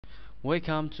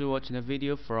Welcome to watching the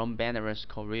video from Banner's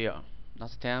Korea.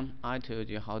 Last time I told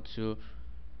you how to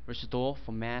restore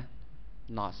format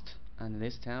lost, and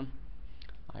this time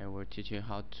I will teach you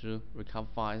how to recover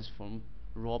files from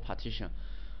raw partition.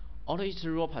 What is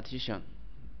raw partition?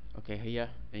 Okay,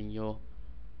 here in your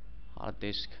hard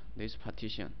disk, this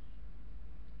partition,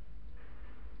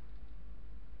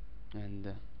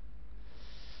 and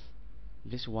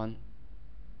this one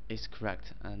is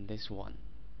correct, and this one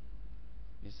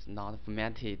is not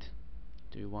formatted.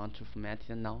 Do you want to format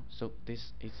it now? So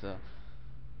this is a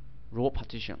raw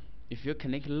partition. If you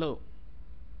click low,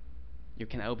 you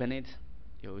can open it.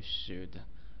 You should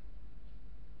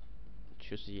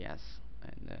choose yes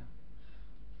and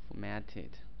format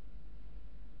it.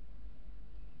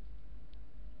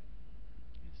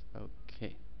 Yes,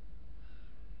 okay.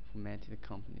 Formatted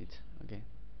complete. Okay.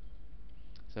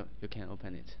 So you can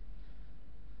open it.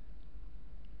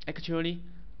 Actually,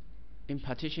 in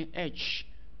partition H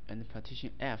and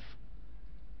partition F,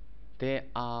 there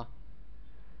are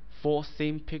 4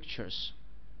 same pictures,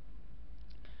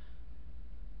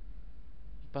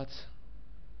 but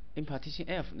in partition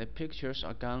F the pictures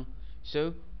are gone,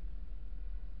 so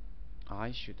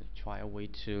I should try a way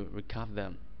to recover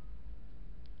them.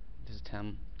 This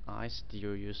time I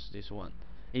still use this one.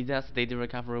 EASEUS Data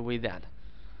Recovery Wizard,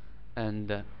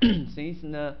 and since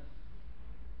the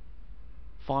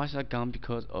files are gone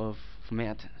because of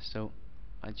format, so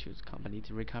I choose complete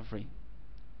recovery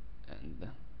and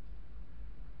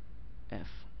F.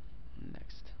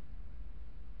 Next,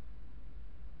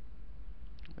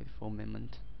 wait for a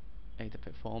moment. It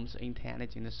performs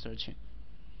intelligent searching.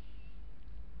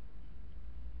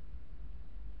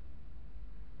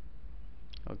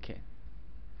 Okay,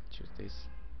 choose this.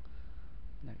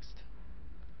 Next,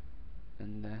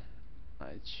 and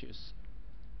I choose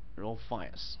raw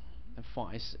files. The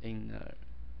files in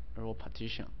raw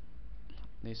partition.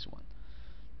 This one.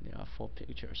 There are 4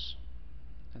 pictures.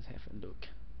 Let's have a look.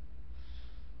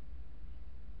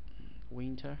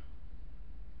 Winter,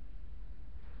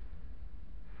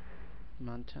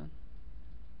 mountain,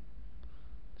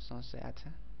 sunset,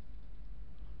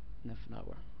 and a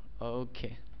flower.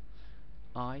 Okay,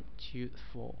 I choose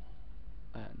 4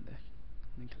 and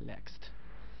click next.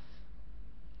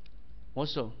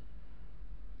 Also,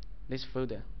 this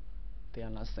folder, they are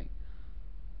nothing,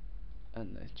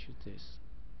 and I choose this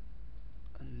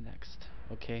and next.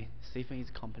 Okay, saving is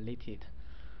completed.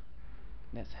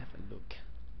 Let's have a look.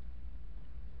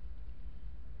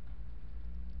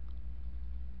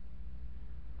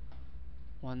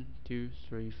 One, two,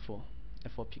 three, 4. The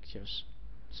 4 pictures.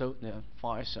 So the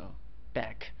files are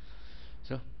back.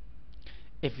 So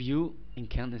if you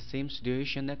encounter the same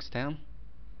situation next time,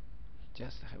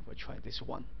 just have a try this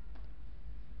one.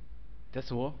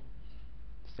 That's all.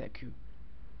 Thank you.